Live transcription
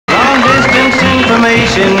wants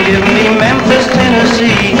information, give me Memphis,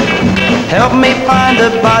 Tennessee. Help me find the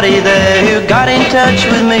body there who got in touch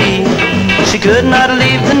with me. She could not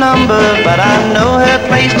leave the number, but I know her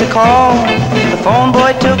place to call. The phone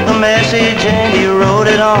boy took the message and he wrote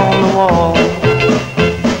it on the wall.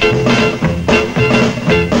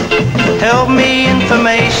 Help me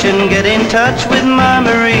information, get in touch with my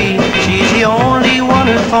Marie. She's the only one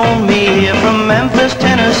who phoned me here from Memphis,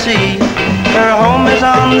 Tennessee. Her home is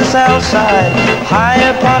on the south side, high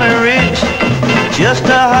upon a ridge, just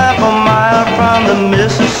a half a mile from the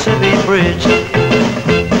Mississippi Bridge.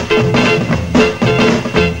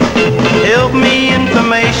 Help me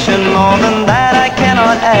information, more than that I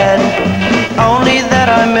cannot add. Only that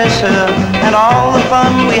I miss her and all the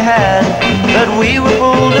fun we had. But we were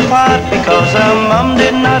pulled apart because her mum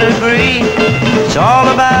did not agree. It's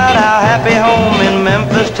all about our happy home in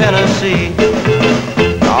Memphis, Tennessee.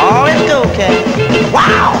 Oh, let's go, Cat.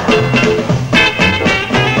 Wow!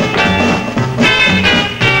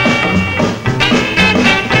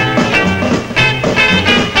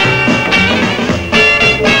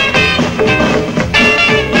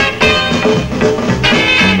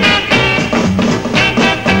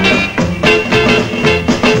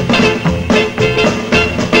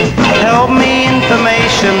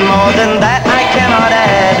 More than that I cannot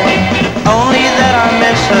add. Only that I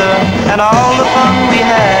miss her and all the fun we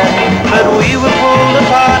had. But we were pulled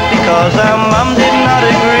apart because our mum did not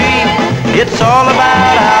agree. It's all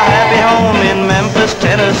about our happy home in Memphis,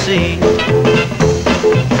 Tennessee.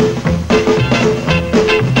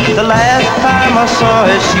 The last time I saw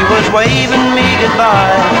her, she was waving me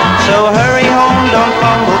goodbye. So hurry home, don't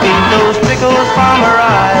fumble, keep those pickles from her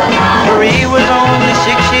eye. Marie was only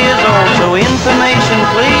 6 years old, so information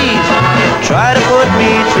please. Try to put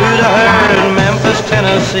me through to her in Memphis,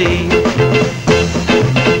 Tennessee.